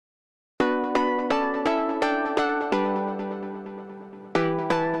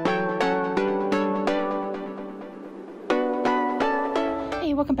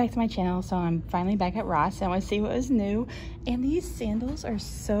welcome back to my channel. So I'm finally back at Ross. I want to see what was new, and these sandals are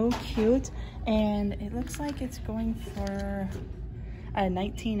so cute, and it looks like it's going for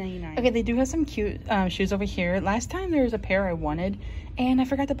 $19.99. Okay, they do have some cute shoes over here. Last time there was a pair I wanted and I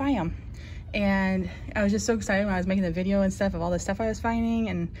forgot to buy them, and I was just so excited when I was making the video and stuff of all the stuff I was finding,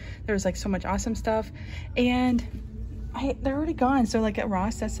 and there was like so much awesome stuff, and they're already gone. So like at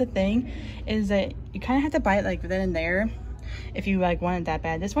Ross, that's the thing, is that you kind of have to buy it like then and there if you like want it that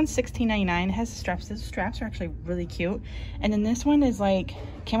bad. This one's $16.99. It has straps. Those straps are actually really cute. And then this one is like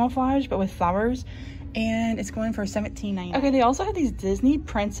camouflage but with flowers, and it's going for $17.99. Okay, they also have these Disney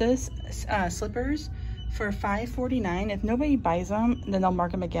princess slippers for $5.49. If nobody buys them, then they'll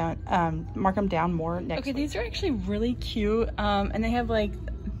mark them again, mark them down more next week. These are actually really cute, and they have like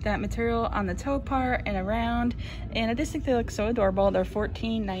that material on the toe part and around, and I just think they look so adorable. They're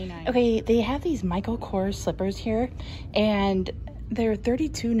 $14.99. Okay, they have these Michael Kors slippers here, and they're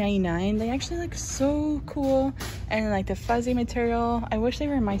 $32.99. They actually look so cool, and like the fuzzy material, I wish they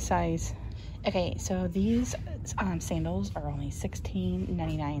were in my size. Okay, so these sandals are only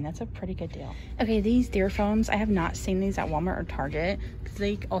 $16.99. That's a pretty good deal. Okay, these deer foams, I have not seen these at Walmart or Target, because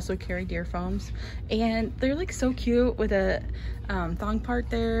they also carry deer foams, and they're like so cute with a thong part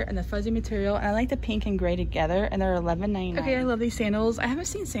there and the fuzzy material, and I like the pink and gray together, and they're $11.99. Okay, I love these sandals. I haven't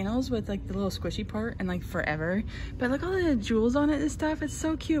seen sandals with like the little squishy part in like forever, but look at all the jewels on it and stuff. It's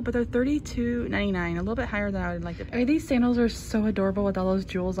so cute, but they're $32.99, a little bit higher than I would like to pay. Okay, these sandals are so adorable with all those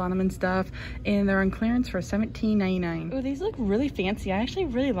jewels on them and stuff, and they're on clearance for $17.99. Oh, these look really fancy. I actually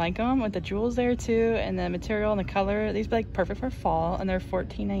really like them with the jewels there too, and the material and the color. These be like perfect for fall, and they're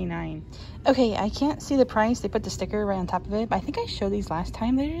 $14.99. Okay, I can't see the price. They put the sticker right on top of it, but I think I showed these last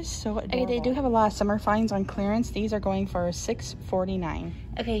time. They're just so adorable. Okay, they do have a lot of summer finds on clearance. These are going for $6.49.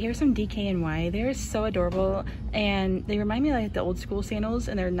 Okay, here's some DKNY. They're so adorable, and they remind me of like the old school sandals,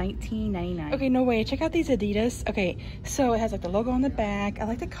 and they're $19.99. Okay, no way. Check out these Adidas. Okay, so it has like the logo on the back. I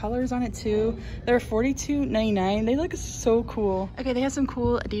like the colors on it too. They're $42.99. They look so cool. Okay, they have some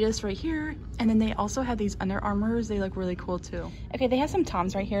cool Adidas right here, and then they also have these Under Armours. They look really cool too. Okay, they have some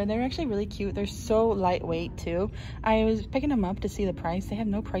Toms right here. They're actually really cute. They're so lightweight too. I was picking them up to see the price. They have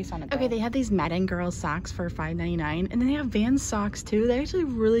no price on it though. Okay, they have these Madden Girl socks for $5.99, and then they have Vans socks too. They're actually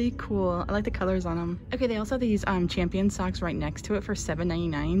really cool. I like the colors on them. Okay, they also have these Champion socks right next to it for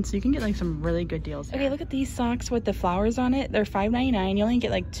 $7.99, so you can get like some really good deals there. Okay, look at these socks with the flowers on it. They're $5.99. You only get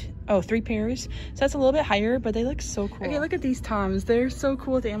like 3 pairs, so that's a little bit higher, but they look so cool. Okay, look at these Toms. They're so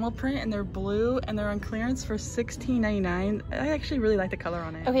cool with the animal print, and they're blue, and they're on clearance for $16.99. I actually really like the color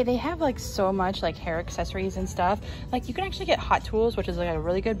on it. Okay, they have like so much like hair accessories and stuff. Like you can actually get Hot Tools, which is like a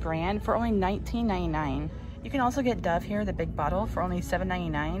really good brand, for only $19.99. You can also get Dove here, the big bottle, for only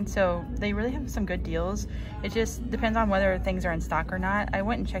 $7.99. So they really have some good deals. It just depends on whether things are in stock or not. I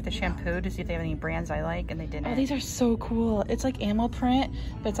went and checked the shampoo to see if they have any brands I like, and they didn't. Oh, these are so cool. It's like animal print,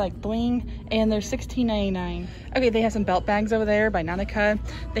 but it's like bling, and they're $16.99. Okay, they have some belt bags over there by Nautica.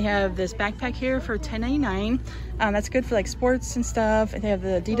 They have this backpack here for $10.99. That's good for like sports and stuff. They have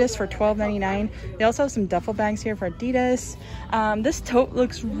the Adidas for $12.99. They also have some duffel bags here for Adidas. This tote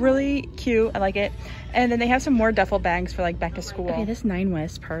looks really cute. I like it. And then they have some more duffel bags for like back to school. Okay, this 9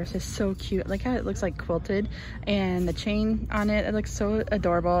 West purse is so cute. I like how it looks like quilted, and the chain on it, it looks so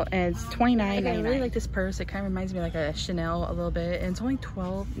adorable, and it's $29.99. Okay, I really like this purse. It kind of reminds me of like a Chanel a little bit, and it's only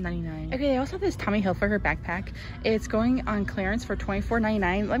 $12.99. Okay, they also have this Tommy Hilfiger backpack. It's going on clearance for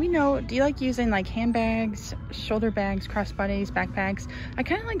 $24.99. Let me know, do you like using like handbags, shoulder bags, crossbodies, backpacks? I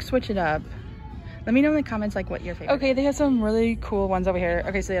kind of like switch it up. Let me know in the comments like what your favorite. Okay, they have some really cool ones over here.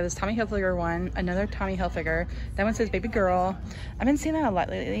 Okay, so they have this Tommy Hilfiger one, another Tommy Hilfiger. That one says baby girl. I've been seeing that a lot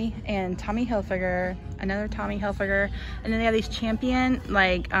lately. And Tommy Hilfiger, another Tommy Hilfiger. And then they have these Champion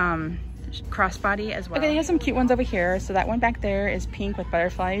like crossbody as well. Okay, they have some cute ones over here. So that one back there is pink with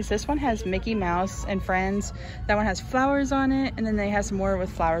butterflies. This one has Mickey Mouse and friends. That one has flowers on it, and then they have some more with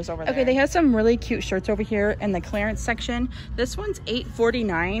flowers over there. Okay, they have some really cute shirts over here in the clearance section. This one's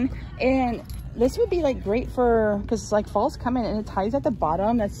 $8.49, and this would be like great for, because like fall's coming, and it ties at the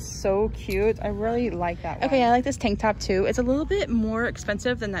bottom. That's so cute. I really like that one. Okay, I like this tank top too. It's a little bit more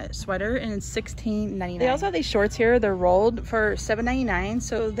expensive than that sweater, and it's $16.99. They also have these shorts here. They're rolled for $7.99.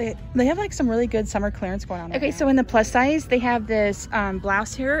 So they have like some really good summer clearance going on. Okay, so in the plus size, they have this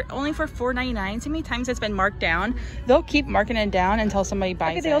blouse here only for $4.99. So many times it's been marked down. They'll keep marking it down until somebody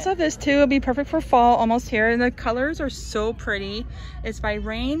buys it. Okay, they also have this too. It'll be perfect for fall, almost here. And the colors are so pretty. It's by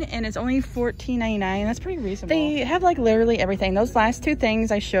Rain, and it's only $14.99. $14.99. That's pretty reasonable. They have like literally everything. Those last two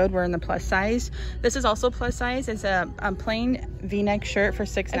things I showed were in the plus size. This is also plus size. It's a plain v-neck shirt for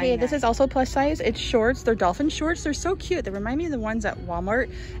 $6.99. Okay, this is also plus size. It's shorts. They're dolphin shorts. They're so cute. They remind me of the ones at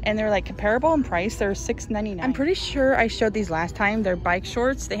Walmart, and they're like comparable in price. They're $6.99. I'm pretty sure I showed these last time. They're bike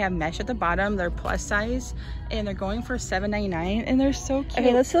shorts. They have mesh at the bottom. They're plus size, and they're going for $7.99, and they're so cute.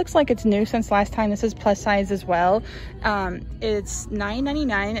 Okay, this looks like it's new since last time. This is plus size as well. It's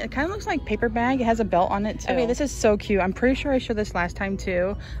 $9.99. It kind of looks like paper bag. It has a belt on it too. Okay, this is so cute. I'm pretty sure I showed this last time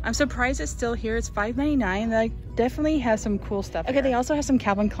too. I'm surprised it's still here. It's $5.99. Like, definitely has some cool stuff. Okay, they also have some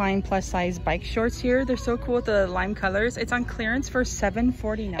Calvin Klein plus size bike shorts here. They're so cool with the lime colors. It's on clearance for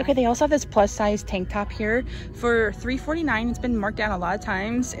 $7.49. Okay, they also have this plus size tank top here for $3.49. It's been marked down a lot of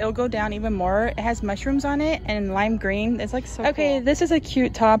times. It'll go down even more. It has mushrooms on it and lime green. It's like so cool. This is a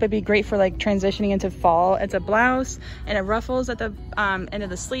cute top. It'd be great for like transitioning into fall. It's a blouse and it ruffles at the end of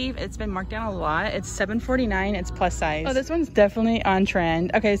the sleeve. It's been marked down a lot. It's $7.49. It's plus size. Oh, this one's definitely on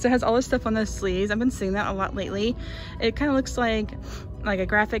trend. Okay, so it has all this stuff on the sleeves. I've been seeing that a lot lately. It kind of looks like a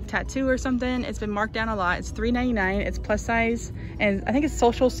graphic tattoo or something. It's been marked down a lot. It's $3.99. It's plus size, and I think it's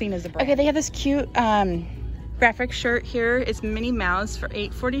Social Scene as a brand. Okay, they have this cute graphic shirt here. It's Minnie Mouse for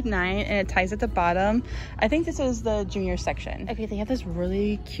 $8.49, and it ties at the bottom. I think this is the junior section. Okay, they have this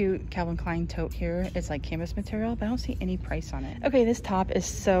really cute Calvin Klein tote here. It's like canvas material, but I don't see any price on it. Okay, this top is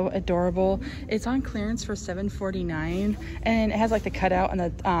so adorable. It's on clearance for $7.49, and it has like the cutout on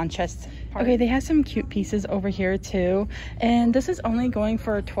the chest part. Okay, they have some cute pieces over here too, and this is only going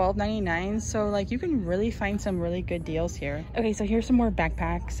for $12.99, so like you can really find some really good deals here. Okay, so here's some more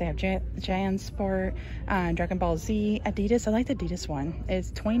backpacks. They have JanSport, Dragon Ball Z, Adidas. I like the Adidas one.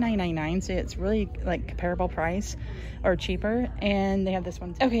 It's $29.99, so it's really like comparable price or cheaper. And they have this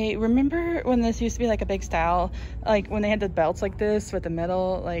one too. Okay, remember when this used to be like a big style, like when they had the belts like this with the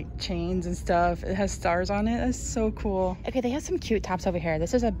metal like chains and stuff? It has stars on it. That's so cool. Okay, they have some cute tops over here.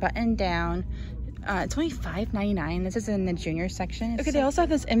 This is a button down. It's only $5.99. This is in the junior section. Okay, they also have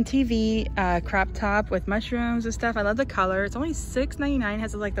this MTV crop top with mushrooms and stuff. I love the color. It's only $6.99.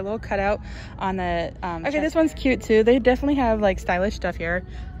 Has like the little cutout on the okay, this one's cute too. They definitely have like stylish stuff here.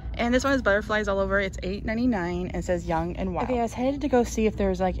 And this one has butterflies all over. It's $8.99 and it says Young and Wild. Okay, I was headed to go see if there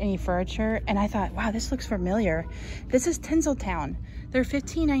was like any furniture, and I thought, wow, this looks familiar. This is Tinseltown. They're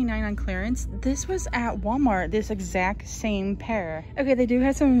 $15.99 on clearance. This was at Walmart, this exact same pair. Okay, they do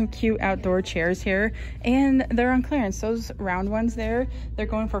have some cute outdoor chairs here, and they're on clearance. Those round ones there, they're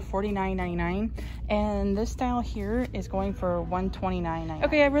going for $49.99. And this style here is going for $129.99.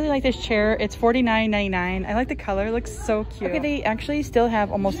 Okay, I really like this chair. It's $49.99. I like the color, it looks so cute. Okay, they actually still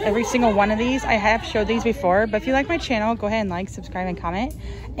have almost every single one of these. I have showed these before, but if you like my channel, go ahead and like, subscribe, and comment.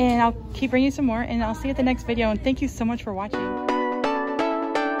 And I'll keep bringing you some more, and I'll see you at the next video. And thank you so much for watching.